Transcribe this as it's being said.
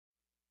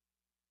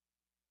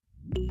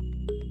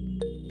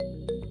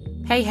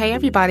Hey,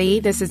 everybody.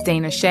 This is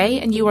Dana Shea,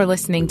 and you are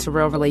listening to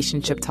Real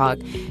Relationship Talk.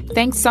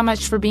 Thanks so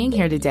much for being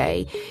here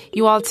today.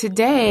 You all,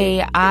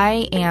 today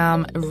I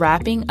am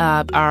wrapping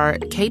up our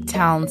Cape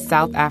Town,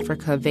 South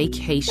Africa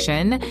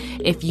vacation.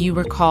 If you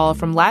recall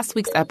from last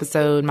week's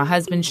episode, my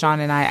husband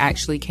Sean and I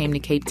actually came to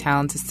Cape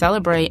Town to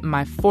celebrate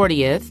my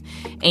 40th,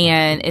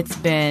 and it's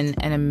been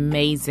an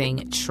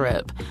amazing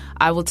trip.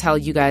 I will tell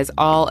you guys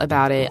all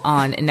about it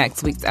on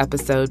next week's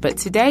episode, but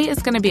today is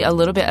going to be a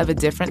little bit of a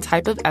different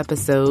type of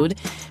episode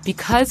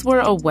because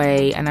we're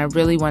away, and I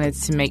really wanted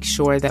to make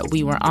sure that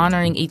we were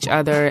honoring each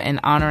other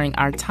and honoring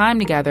our time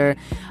together.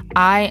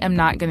 I am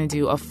not going to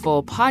do a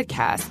full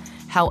podcast.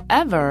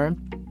 However,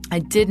 I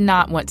did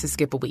not want to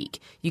skip a week.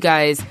 You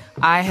guys,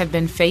 I have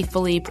been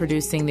faithfully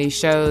producing these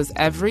shows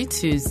every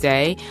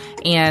Tuesday,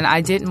 and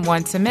I didn't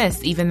want to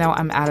miss, even though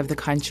I'm out of the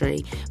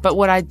country. But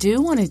what I do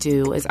want to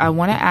do is I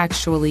want to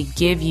actually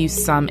give you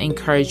some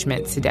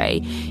encouragement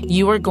today.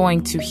 You are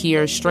going to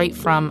hear straight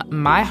from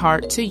my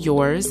heart to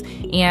yours,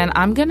 and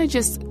I'm going to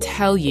just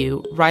tell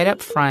you right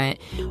up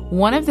front,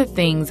 one of the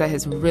things that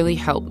has really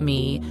helped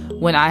me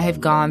when I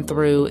have gone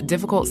through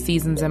difficult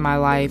seasons in my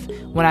life,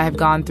 when I have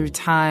gone through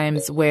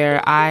times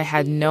where I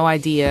had no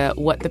idea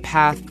what the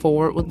path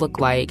forward would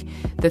look like,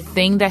 the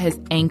thing that has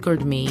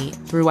anchored me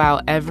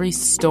throughout every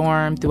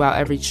storm, throughout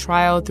every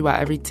trial, throughout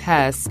every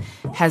test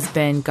has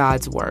been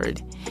God's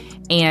Word.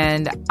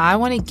 And I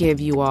want to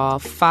give you all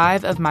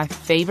 5 of my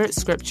favorite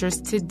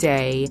scriptures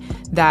today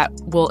that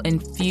will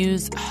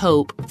infuse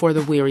hope for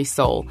the weary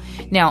soul.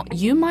 Now,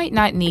 you might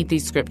not need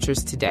these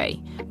scriptures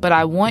today, but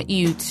I want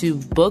you to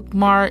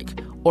bookmark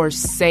or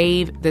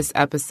save this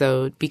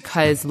episode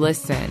because,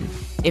 listen,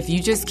 if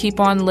you just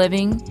keep on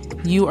living,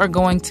 you are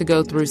going to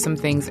go through some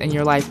things in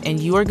your life, and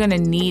you are going to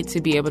need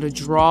to be able to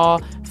draw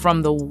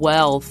from the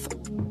wealth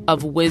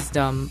of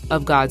wisdom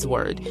of God's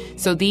Word.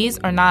 So these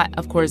are not,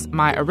 of course,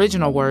 my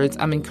original words.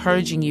 I'm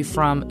encouraging you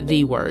from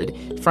the Word,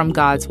 from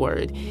God's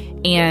Word.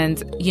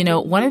 And, you know,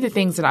 one of the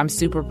things that I'm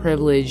super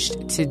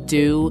privileged to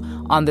do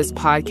on this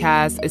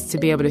podcast is to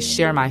be able to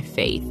share my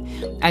faith.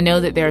 I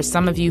know that there are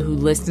some of you who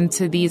listen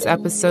to these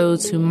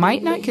episodes who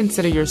might not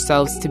consider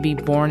yourselves to be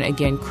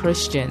born-again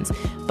Christians,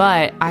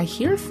 but I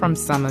hear from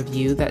some of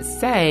you that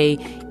say,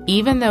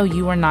 even though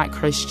you are not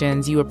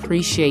Christians, you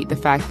appreciate the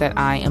fact that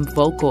I am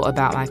vocal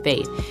about my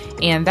faith.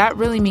 And that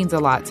really means a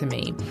lot to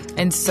me.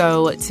 And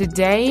so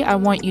today I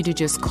want you to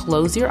just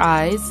close your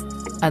eyes,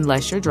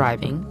 unless you're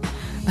driving,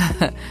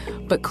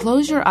 but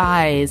close your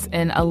eyes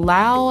and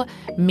allow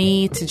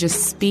me to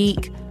just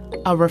speak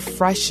a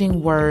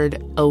refreshing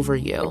word over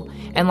you.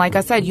 And like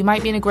I said, you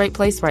might be in a great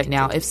place right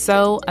now. If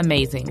so,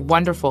 amazing,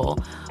 wonderful.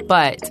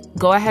 But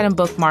go ahead and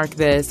bookmark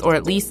this, or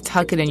at least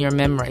tuck it in your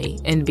memory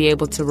and be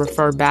able to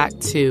refer back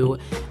to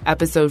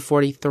episode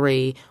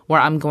 43, where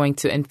I'm going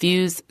to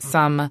infuse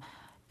some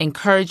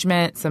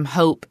encouragement, some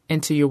hope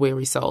into your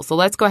weary soul. So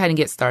let's go ahead and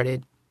get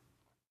started.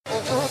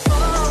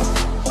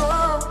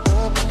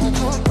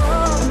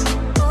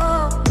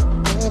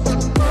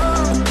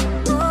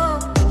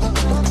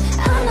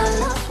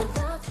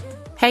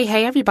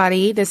 Hey,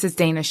 everybody. This is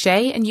Dana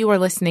Shea, and you are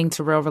listening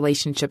to Real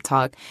Relationship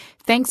Talk.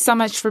 Thanks so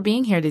much for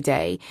being here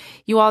today.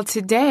 You all,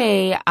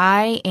 today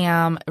I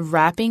am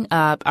wrapping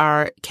up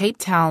our Cape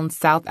Town,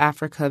 South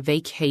Africa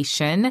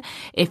vacation.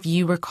 If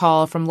you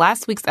recall from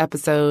last week's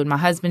episode, my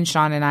husband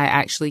Sean and I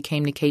actually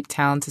came to Cape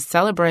Town to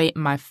celebrate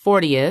my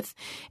 40th,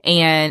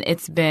 and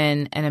it's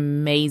been an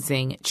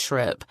amazing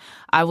trip.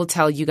 I will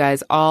tell you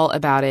guys all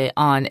about it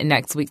on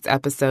next week's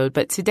episode,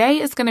 but today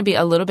is going to be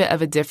a little bit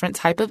of a different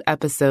type of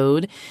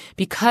episode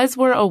because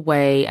we're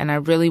away, and I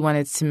really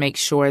wanted to make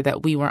sure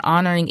that we were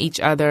honoring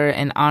each other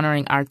and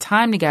honoring our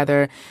time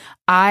together.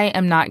 I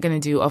am not going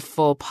to do a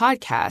full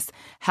podcast.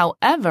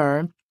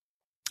 However,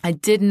 I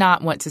did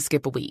not want to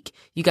skip a week.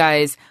 You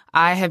guys,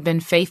 I have been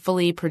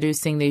faithfully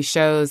producing these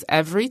shows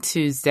every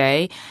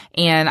Tuesday,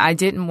 and I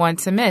didn't want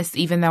to miss,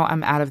 even though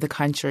I'm out of the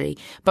country.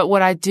 But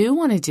what I do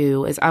want to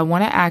do is I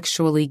want to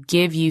actually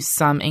give you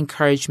some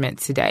encouragement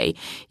today.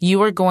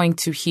 You are going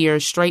to hear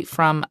straight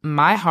from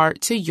my heart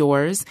to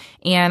yours,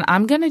 and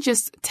I'm going to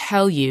just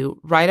tell you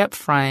right up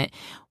front,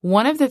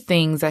 one of the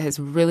things that has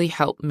really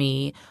helped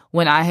me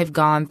when I have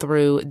gone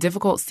through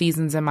difficult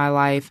seasons in my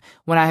life,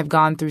 when I have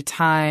gone through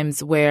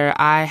times where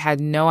I had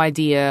no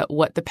idea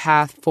what the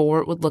path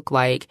forward would look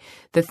like,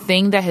 the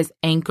thing that has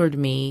anchored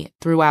me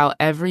throughout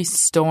every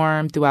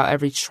storm, throughout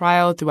every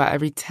trial, throughout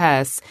every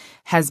test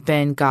has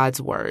been God's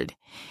Word.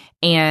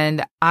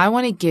 And I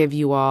want to give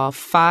you all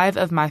 5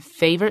 of my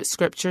favorite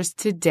scriptures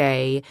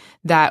today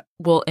that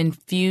will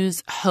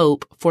infuse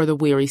hope for the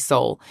weary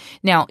soul.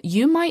 Now,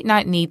 you might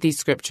not need these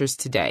scriptures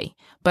today,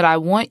 but I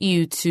want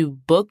you to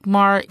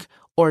bookmark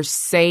or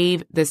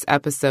save this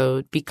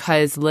episode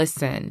because,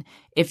 listen,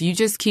 if you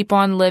just keep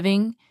on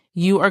living,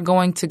 you are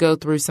going to go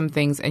through some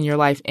things in your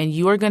life, and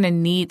you are going to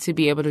need to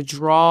be able to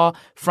draw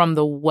from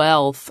the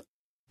wealth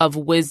of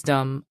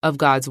wisdom of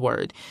God's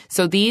Word.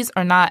 So these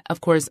are not,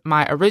 of course,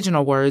 my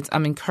original words.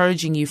 I'm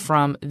encouraging you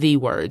from the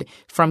Word,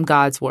 from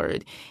God's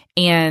Word.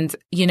 And,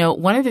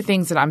 one of the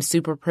things that I'm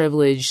super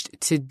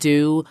privileged to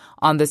do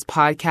on this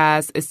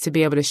podcast is to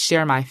be able to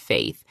share my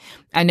faith.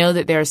 I know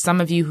that there are some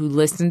of you who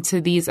listen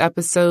to these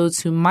episodes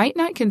who might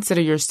not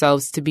consider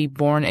yourselves to be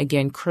born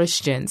again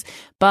Christians,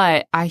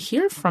 but I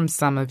hear from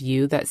some of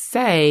you that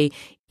say,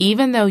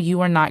 even though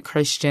you are not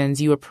Christians,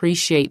 you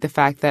appreciate the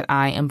fact that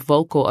I am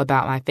vocal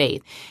about my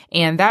faith.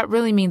 And that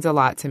really means a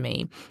lot to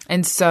me.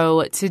 And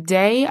so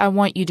today I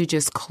want you to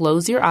just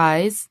close your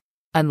eyes,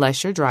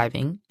 unless you're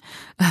driving,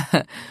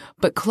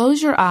 but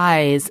close your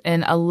eyes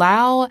and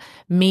allow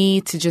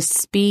me to just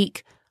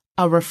speak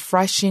a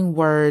refreshing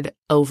word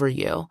over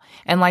you.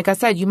 And like I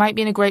said, you might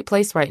be in a great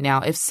place right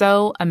now. If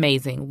so,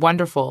 amazing,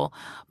 wonderful.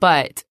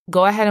 But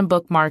go ahead and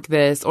bookmark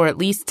this, or at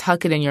least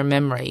tuck it in your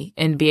memory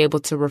and be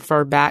able to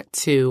refer back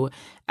to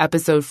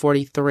episode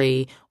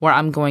 43, where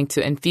I'm going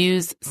to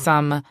infuse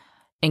some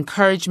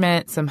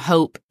encouragement, some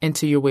hope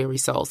into your weary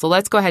soul. So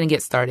let's go ahead and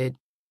get started.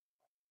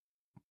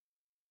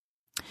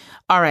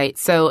 All right,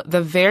 so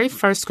the very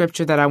first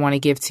scripture that I want to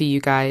give to you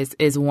guys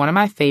is one of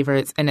my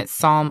favorites, and it's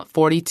Psalm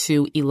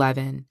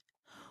 42:11.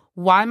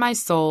 Why, my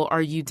soul,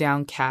 are you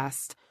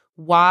downcast?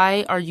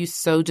 Why are you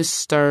so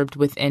disturbed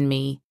within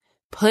me?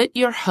 Put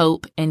your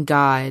hope in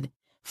God,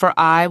 for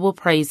I will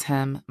praise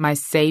him, my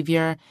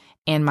Savior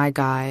and my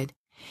God.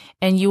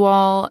 And you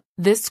all,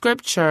 this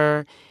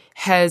scripture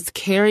has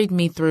carried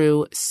me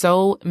through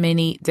so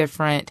many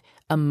different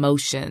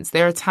emotions.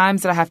 There are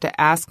times that I have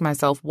to ask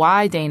myself,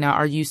 why, Dana,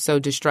 are you so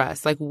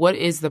distressed? Like, what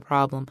is the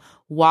problem?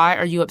 Why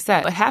are you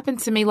upset? What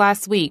happened to me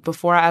last week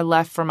before I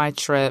left for my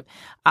trip?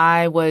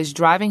 I was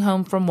driving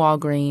home from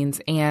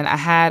Walgreens and I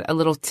had a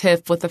little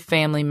tiff with a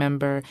family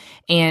member,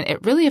 and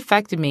it really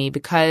affected me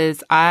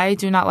because I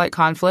do not like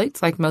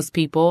conflict like most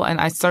people,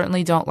 and I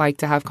certainly don't like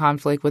to have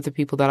conflict with the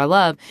people that I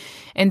love.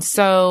 And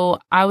so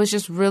I was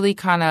just really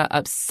kind of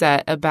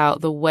upset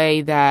about the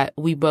way that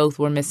we both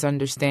were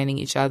misunderstanding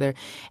each other.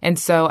 And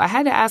so I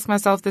had to ask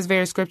myself this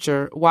very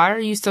scripture, why are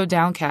you so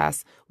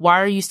downcast?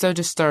 Why are you so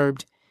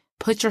disturbed?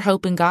 Put your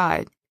hope in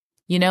God.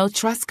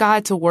 Trust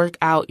God to work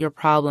out your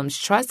problems.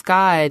 Trust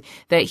God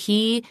that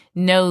he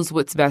knows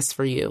what's best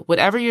for you.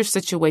 Whatever your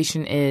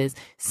situation is,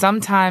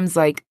 sometimes,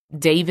 like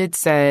David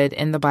said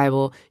in the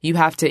Bible, you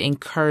have to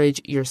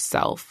encourage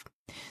yourself.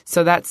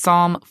 So that's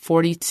Psalm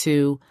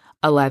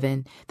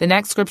 42:11. The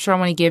next scripture I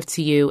want to give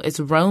to you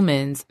is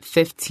Romans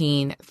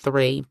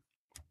 15:3.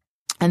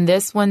 And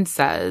this one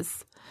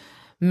says,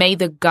 may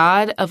the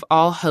God of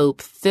all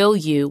hope fill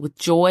you with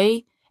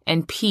joy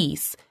and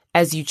peace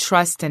as you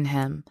trust in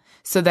him,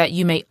 so that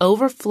you may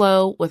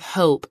overflow with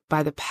hope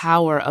by the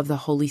power of the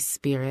Holy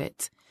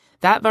Spirit.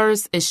 That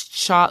verse is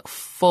chock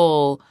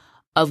full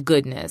of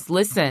goodness.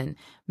 Listen,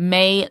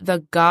 may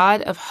the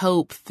God of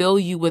hope fill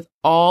you with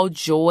all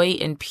joy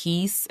and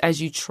peace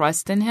as you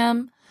trust in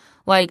him.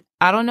 Like,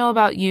 I don't know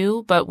about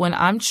you, but when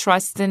I'm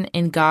trusting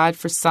in God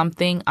for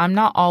something, I'm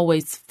not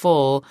always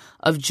full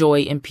of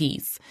joy and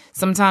peace.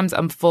 Sometimes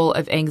I'm full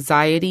of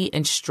anxiety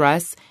and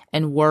stress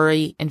and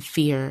worry and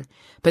fear.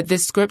 But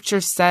this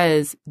scripture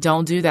says,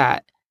 don't do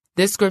that.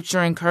 This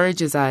scripture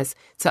encourages us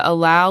to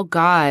allow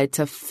God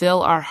to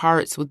fill our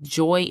hearts with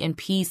joy and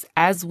peace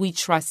as we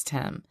trust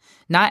him.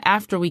 Not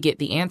after we get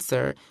the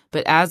answer,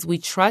 but as we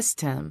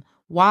trust him.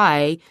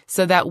 Why?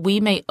 So that we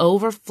may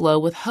overflow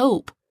with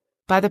hope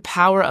by the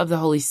power of the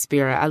Holy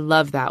Spirit. I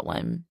love that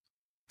one.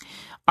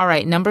 All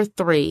right, number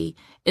 3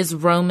 is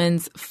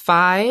Romans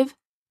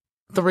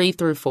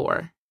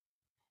 5:3-4.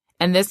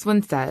 And this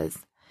one says,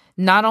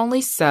 not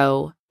only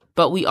so,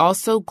 but we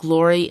also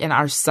glory in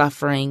our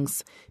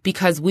sufferings,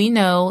 because we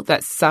know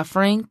that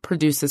suffering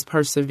produces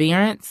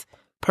perseverance,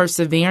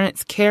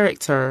 perseverance,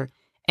 character,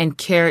 and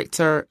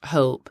character,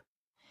 hope.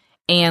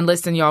 And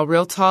listen, y'all,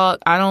 real talk,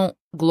 I don't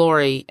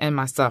glory in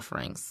my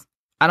sufferings.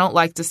 I don't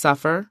like to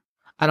suffer.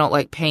 I don't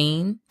like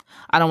pain.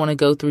 I don't want to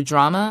go through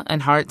drama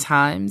and hard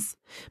times.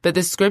 But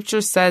the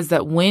scripture says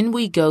that when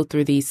we go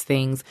through these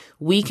things,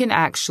 we can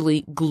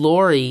actually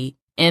glory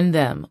in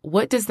them.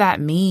 What does that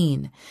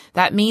mean?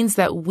 That means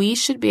that we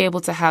should be able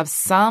to have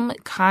some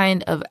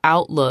kind of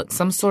outlook,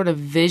 some sort of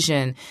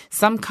vision,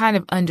 some kind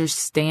of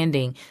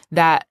understanding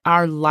that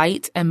our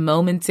light and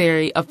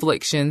momentary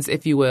afflictions,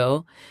 if you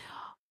will,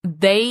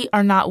 they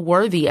are not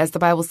worthy, as the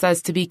Bible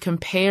says, to be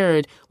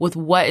compared with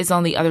what is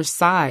on the other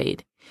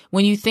side.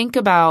 When you think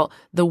about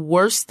the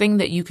worst thing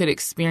that you could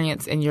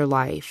experience in your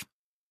life,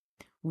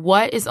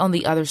 what is on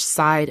the other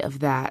side of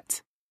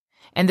that?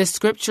 And the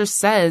scripture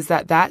says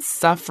that that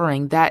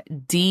suffering,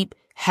 that deep,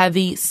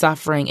 heavy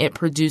suffering, it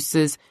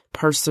produces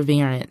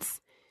perseverance.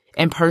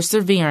 And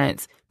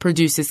perseverance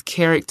produces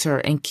character,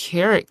 and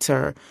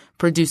character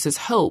produces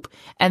hope.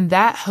 And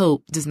that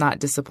hope does not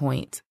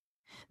disappoint.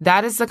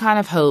 That is the kind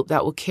of hope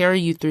that will carry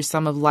you through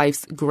some of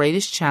life's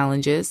greatest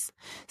challenges,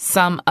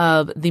 some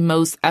of the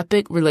most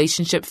epic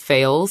relationship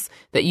fails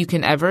that you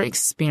can ever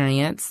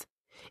experience.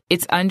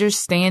 It's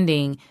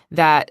understanding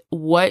that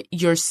what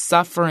your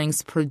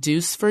sufferings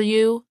produce for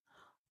you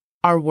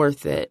are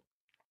worth it.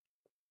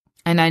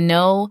 And I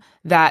know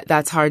that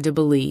that's hard to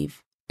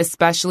believe,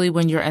 especially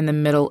when you're in the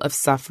middle of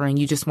suffering.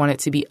 You just want it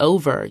to be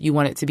over. You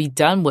want it to be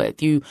done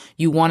with. You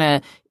want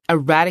to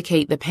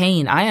eradicate the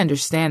pain. I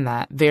understand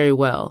that very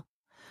well.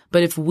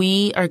 But if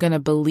we are going to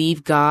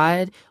believe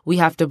God, we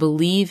have to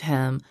believe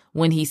him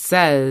when he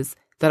says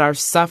that our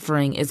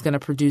suffering is going to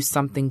produce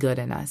something good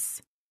in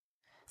us.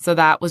 So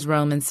that was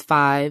Romans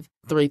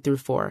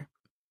 5:3-4.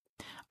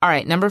 All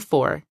right, number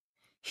 4,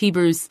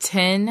 Hebrews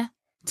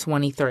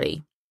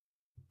 10:23.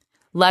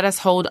 Let us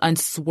hold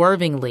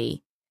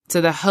unswervingly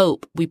to the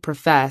hope we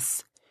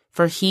profess,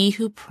 for he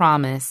who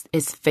promised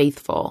is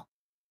faithful.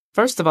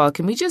 First of all,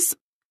 can we just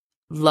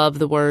love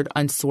the word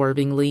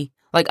unswervingly?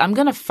 Like, I'm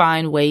going to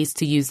find ways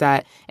to use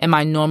that in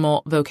my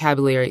normal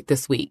vocabulary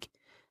this week.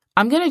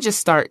 I'm going to just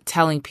start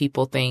telling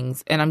people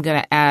things, and I'm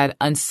going to add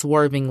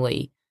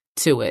unswervingly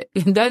to it.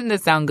 Doesn't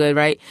that sound good,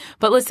 right?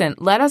 But listen,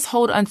 let us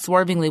hold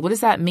unswervingly. What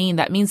does that mean?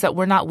 That means that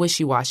we're not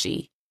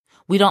wishy-washy.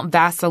 We don't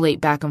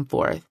vacillate back and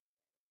forth.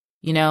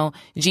 You know,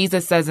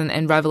 Jesus says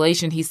in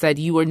Revelation, he said,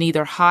 you are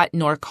neither hot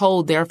nor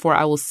cold, therefore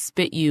I will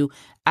spit you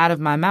out of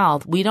my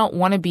mouth. We don't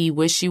want to be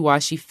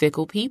wishy-washy,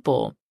 fickle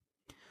people.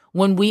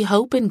 When we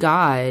hope in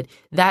God,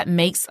 that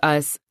makes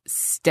us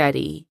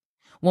steady.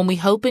 When we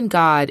hope in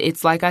God,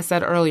 it's like I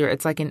said earlier,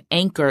 it's like an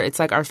anchor. It's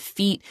like our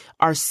feet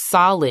are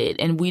solid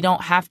and we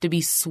don't have to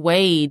be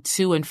swayed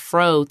to and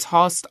fro,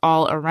 tossed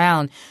all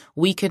around.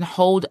 We can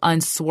hold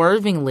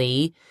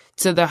unswervingly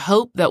to the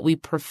hope that we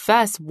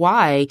profess.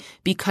 Why?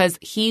 Because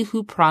he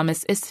who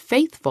promised is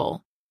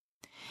faithful.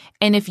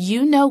 And if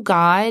you know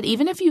God,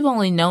 even if you've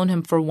only known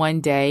him for one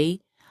day,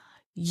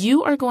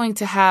 you are going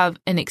to have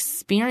an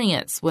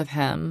experience with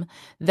him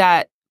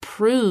that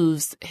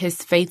proves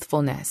his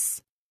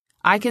faithfulness.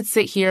 I could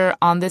sit here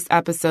on this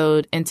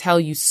episode and tell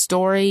you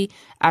story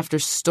after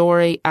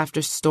story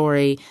after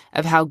story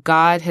of how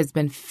God has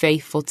been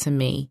faithful to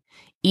me,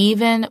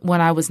 even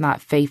when I was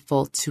not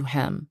faithful to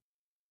him.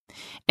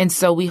 And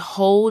so we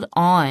hold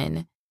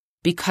on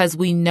because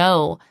we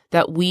know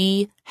that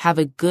we have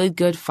a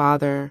good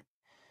Father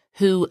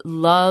who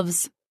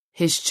loves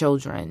his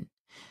children.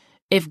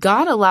 If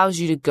God allows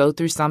you to go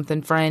through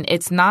something, friend,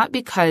 it's not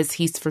because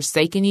he's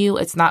forsaken you.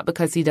 It's not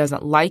because he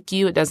doesn't like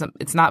you.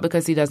 It's not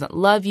because he doesn't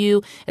love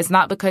you. It's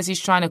not because he's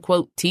trying to,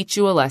 quote, teach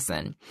you a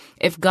lesson.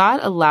 If God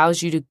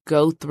allows you to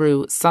go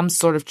through some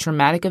sort of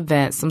traumatic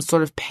event, some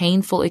sort of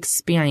painful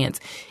experience,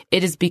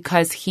 it is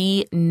because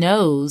he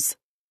knows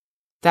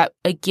that,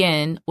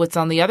 again, what's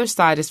on the other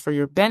side is for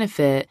your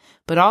benefit,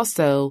 but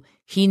also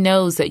he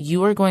knows that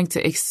you are going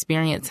to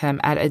experience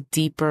him at a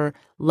deeper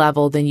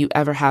level than you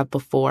ever have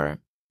before.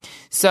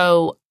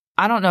 So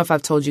I don't know if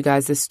I've told you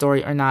guys this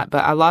story or not,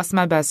 but I lost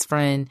my best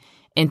friend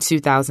in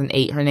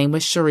 2008. Her name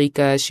was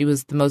Sharika. She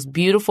was the most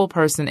beautiful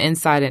person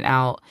inside and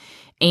out,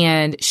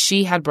 and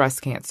she had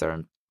breast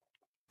cancer.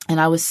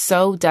 And I was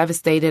so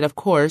devastated, of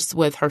course,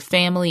 with her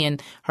family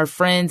and her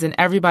friends and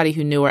everybody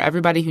who knew her.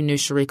 Everybody who knew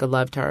Sharika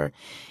loved her.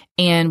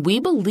 And we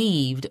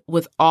believed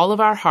with all of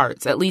our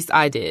hearts, at least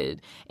I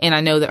did, and I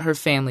know that her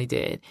family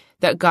did,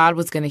 that God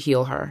was going to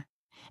heal her.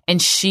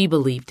 And she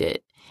believed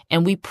it.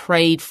 And we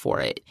prayed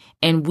for it.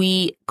 And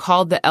we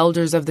called the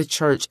elders of the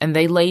church and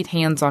they laid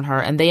hands on her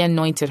and they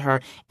anointed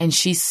her and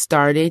she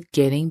started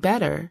getting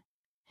better.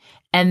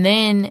 And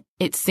then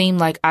it seemed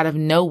like out of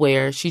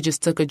nowhere, she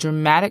just took a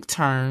dramatic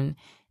turn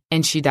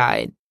and she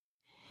died.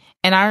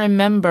 And I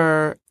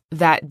remember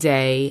that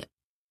day,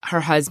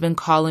 her husband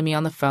calling me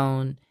on the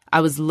phone.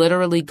 I was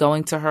literally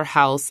going to her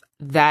house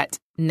that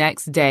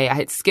next day. I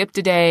had skipped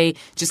a day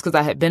just because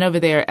I had been over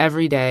there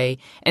every day.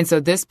 And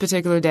so this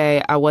particular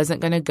day, I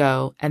wasn't going to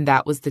go. And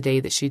that was the day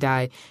that she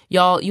died.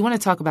 Y'all, you want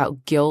to talk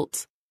about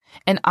guilt?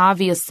 And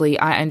obviously,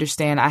 I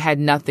understand I had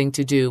nothing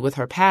to do with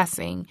her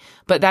passing,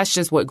 but that's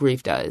just what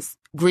grief does.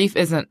 Grief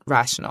isn't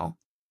rational.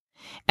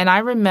 And I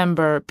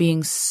remember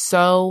being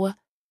so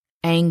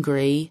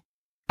angry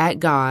at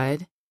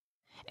God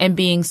and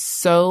being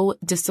so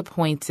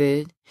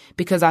disappointed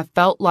because I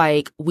felt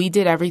like we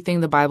did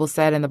everything the Bible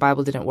said and the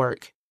Bible didn't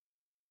work.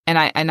 And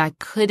I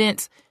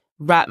couldn't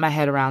wrap my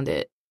head around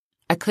it.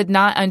 I could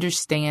not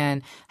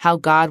understand how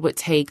God would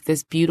take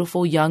this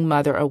beautiful young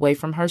mother away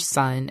from her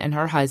son and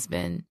her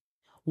husband,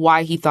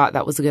 why he thought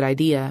that was a good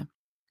idea.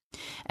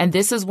 And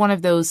this is one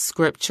of those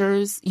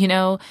scriptures,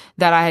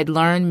 that I had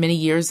learned many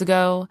years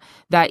ago,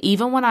 that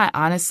even when I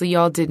honestly,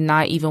 y'all, did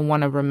not even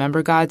want to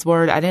remember God's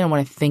word, I didn't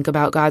want to think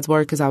about God's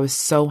word because I was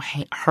so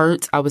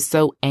hurt. I was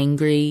so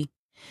angry.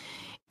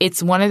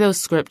 It's one of those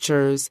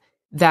scriptures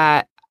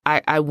that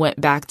I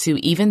went back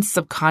to even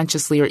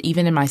subconsciously or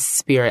even in my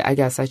spirit, I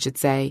guess I should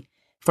say,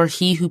 for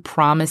he who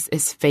promised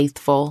is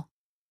faithful.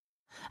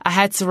 I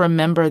had to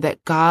remember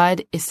that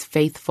God is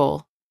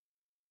faithful.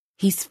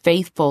 He's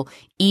faithful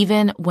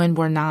even when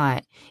we're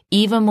not,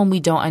 even when we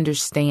don't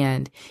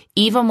understand,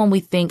 even when we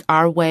think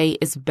our way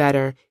is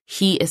better.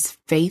 He is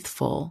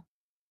faithful.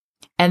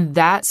 And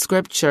that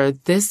scripture,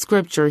 this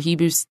scripture,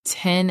 Hebrews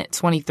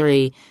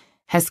 10:23,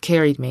 has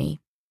carried me.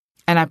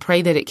 And I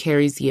pray that it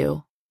carries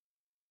you.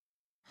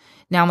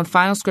 Now, the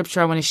final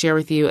scripture I want to share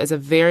with you is a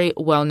very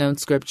well-known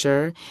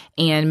scripture,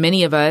 and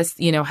many of us,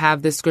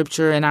 have this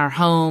scripture in our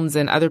homes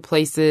and other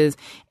places,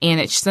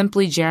 and it's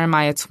simply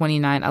Jeremiah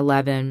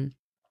 29:11.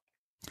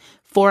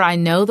 For I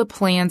know the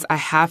plans I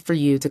have for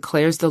you,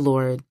 declares the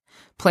Lord,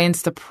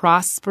 plans to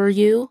prosper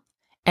you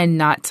and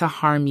not to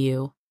harm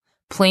you,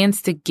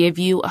 plans to give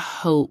you a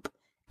hope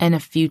and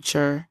a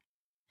future.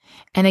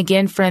 And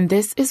again, friend,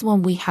 this is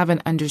when we have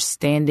an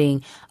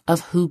understanding of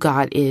who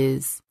God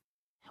is.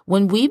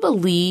 When we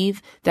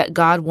believe that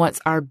God wants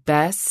our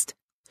best,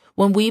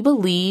 when we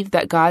believe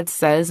that God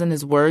says in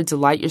his word,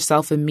 delight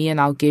yourself in me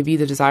and I'll give you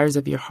the desires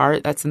of your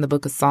heart, that's in the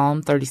book of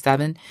Psalm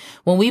 37.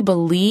 When we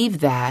believe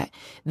that,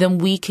 then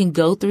we can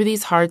go through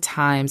these hard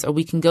times, or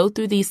we can go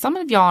through these. Some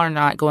of y'all are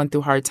not going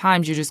through hard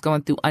times. You're just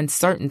going through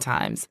uncertain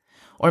times,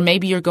 or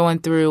maybe you're going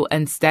through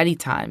unsteady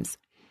times.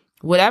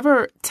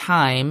 Whatever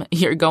time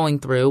you're going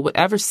through,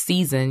 whatever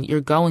season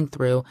you're going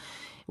through,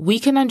 we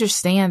can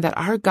understand that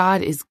our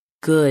God is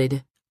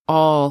good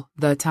all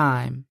the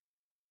time.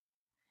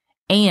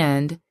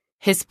 And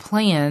his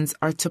plans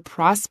are to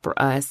prosper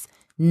us,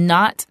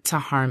 not to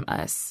harm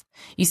us.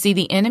 You see,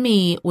 the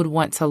enemy would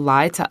want to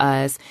lie to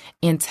us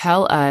and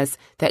tell us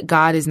that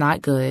God is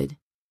not good.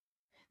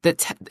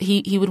 That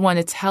he would want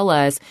to tell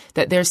us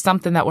that there's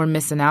something that we're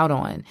missing out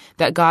on,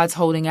 that God's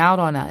holding out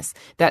on us,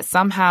 that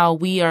somehow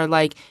we are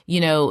like,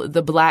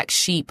 the black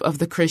sheep of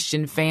the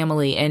Christian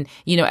family, and,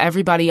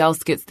 everybody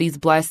else gets these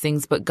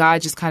blessings, but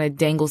God just kind of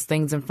dangles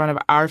things in front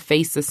of our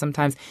faces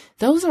sometimes.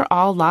 Those are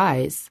all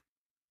lies.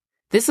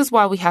 This is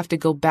why we have to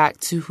go back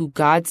to who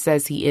God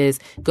says he is,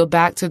 go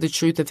back to the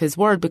truth of his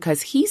word,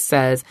 because he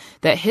says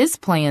that his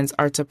plans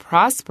are to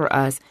prosper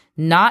us,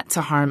 not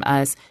to harm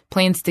us,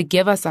 plans to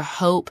give us a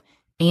hope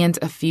and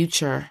a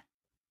future.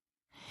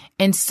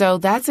 And so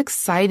that's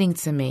exciting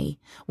to me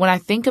when I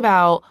think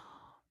about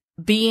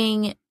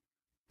being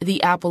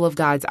the apple of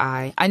God's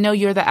eye. I know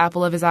you're the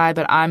apple of his eye,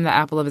 but I'm the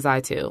apple of his eye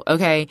too,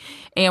 okay?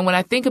 And when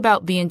I think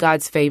about being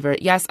God's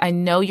favorite, yes, I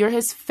know you're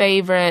his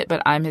favorite,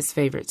 but I'm his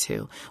favorite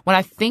too. When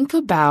I think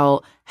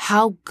about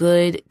how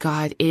good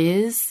God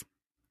is,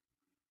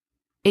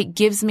 it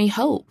gives me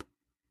hope.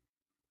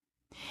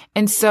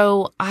 And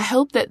so I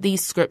hope that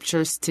these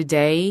scriptures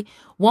today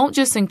won't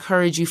just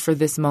encourage you for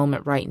this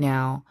moment right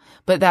now,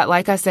 but that,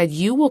 like I said,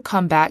 you will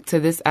come back to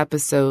this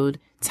episode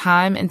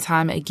time and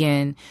time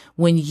again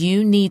when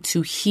you need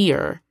to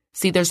hear.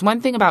 See, there's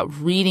one thing about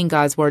reading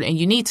God's word, and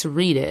you need to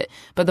read it,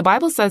 but the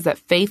Bible says that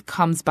faith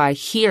comes by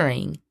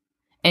hearing,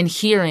 and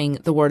hearing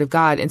the word of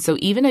God. And so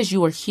even as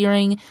you are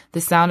hearing the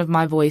sound of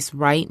my voice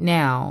right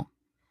now,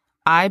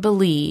 I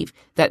believe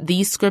that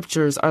these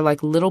scriptures are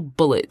like little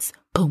bullets.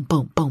 Boom,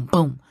 boom, boom,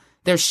 boom.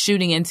 They're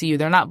shooting into you.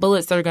 They're not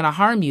bullets that are going to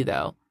harm you,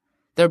 though.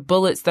 They're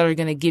bullets that are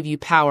going to give you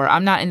power.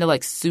 I'm not into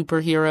like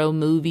superhero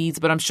movies,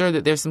 but I'm sure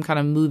that there's some kind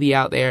of movie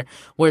out there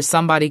where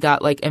somebody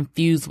got like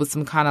infused with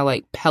some kind of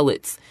like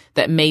pellets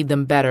that made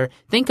them better.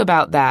 Think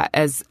about that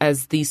as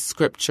these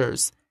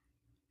scriptures.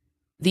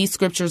 These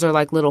scriptures are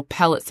like little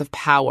pellets of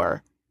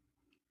power,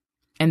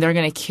 and they're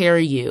going to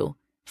carry you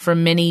for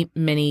many,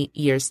 many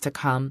years to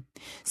come.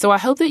 So I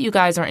hope that you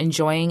guys are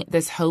enjoying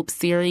this Hope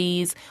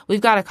series. We've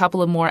got a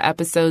couple of more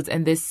episodes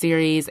in this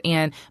series,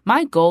 and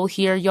my goal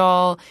here,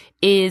 y'all,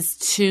 is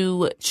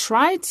to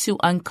try to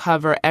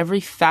uncover every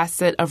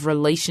facet of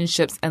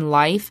relationships in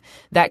life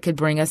that could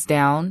bring us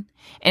down,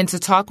 and to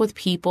talk with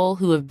people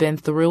who have been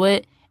through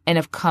it and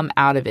have come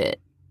out of it.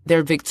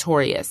 They're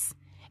victorious.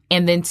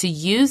 And then to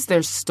use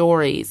their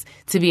stories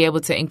to be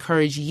able to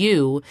encourage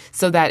you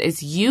so that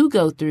as you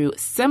go through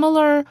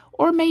similar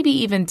or maybe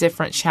even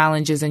different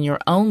challenges in your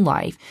own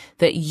life,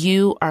 that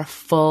you are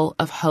full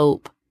of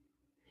hope.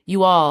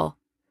 You all,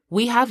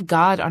 we have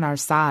God on our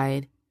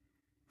side.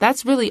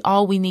 That's really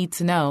all we need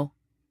to know.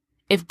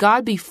 If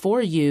God be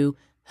for you,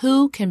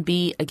 who can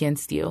be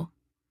against you?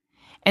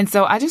 And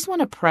so I just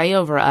want to pray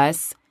over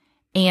us,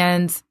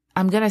 and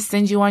I'm going to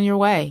send you on your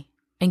way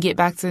and get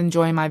back to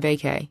enjoying my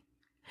vacay.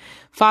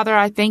 Father,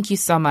 I thank you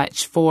so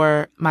much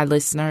for my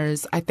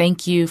listeners. I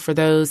thank you for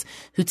those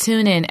who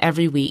tune in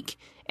every week.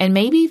 And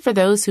maybe for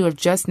those who are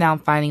just now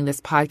finding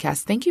this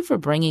podcast, thank you for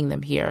bringing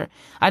them here.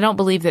 I don't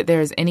believe that there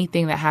is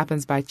anything that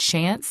happens by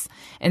chance.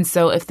 And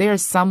so if there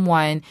is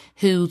someone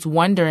who's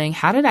wondering,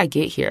 how did I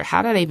get here?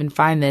 How did I even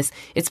find this?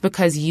 It's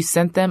because you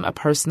sent them a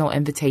personal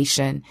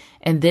invitation.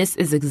 And this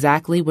is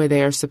exactly where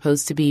they are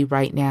supposed to be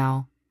right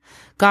now.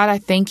 God, I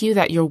thank you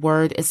that your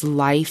word is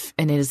life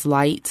and it is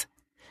light.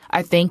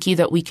 I thank you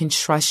that we can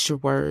trust your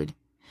word.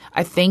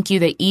 I thank you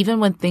that even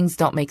when things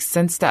don't make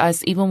sense to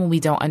us, even when we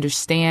don't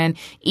understand,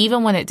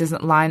 even when it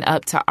doesn't line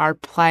up to our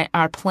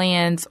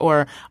plans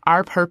or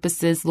our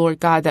purposes, Lord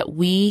God, that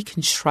we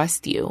can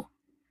trust you.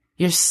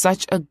 You're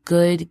such a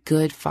good,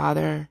 good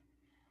Father.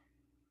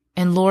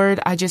 And Lord,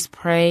 I just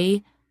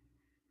pray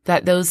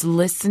that those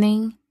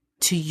listening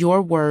to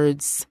your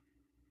words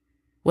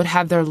would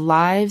have their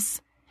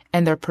lives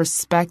and their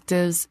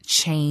perspectives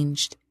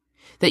changed.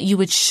 That you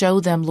would show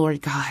them,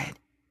 Lord God,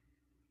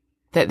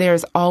 that there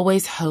is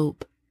always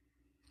hope.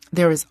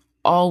 There is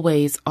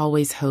always,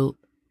 always hope.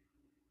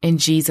 In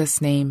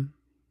Jesus' name,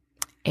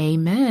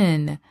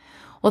 Amen.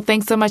 Well,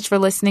 thanks so much for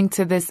listening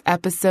to this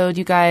episode,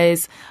 you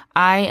guys.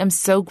 I am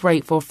so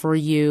grateful for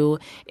you.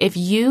 If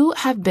you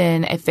have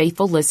been a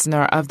faithful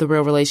listener of the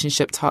Real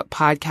Relationship Talk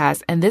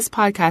podcast, and this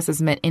podcast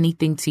has meant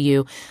anything to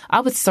you,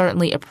 I would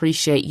certainly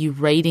appreciate you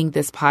rating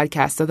this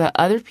podcast so that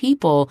other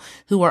people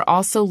who are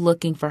also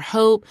looking for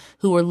hope,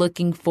 who are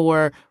looking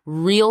for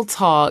real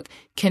talk,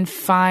 can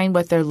find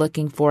what they're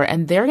looking for.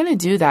 And they're going to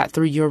do that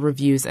through your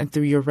reviews and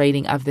through your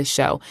rating of the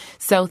show.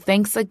 So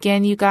thanks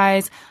again, you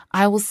guys.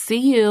 I will see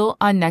you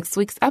on next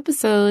week's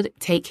episode.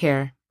 Take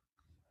care.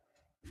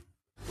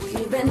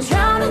 We've been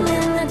drowning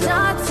in the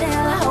dark till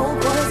our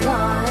hope was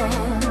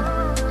gone.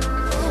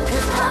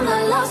 'Cause I'm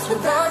not lost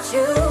without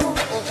you.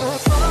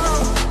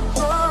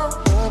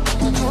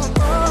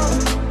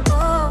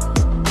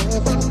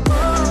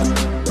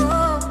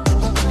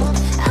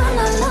 I'm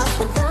not lost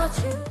without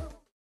you.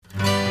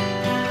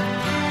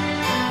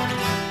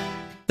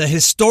 The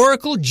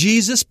Historical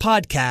Jesus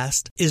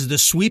Podcast is the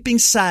sweeping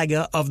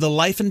saga of the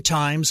life and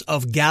times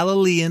of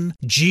Galilean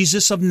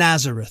Jesus of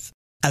Nazareth,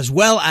 as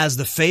well as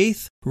the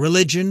faith,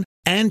 religion,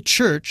 and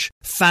church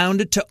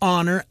founded to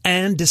honor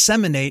and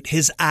disseminate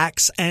his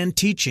acts and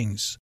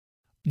teachings.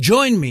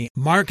 Join me,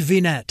 Mark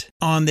Vinette,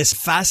 on this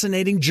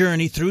fascinating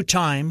journey through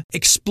time,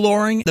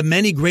 exploring the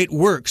many great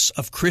works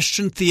of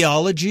Christian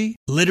theology,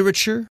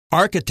 literature,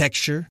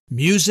 architecture,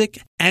 music,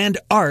 and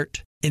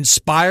art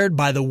inspired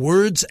by the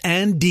words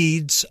and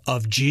deeds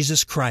of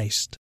Jesus Christ.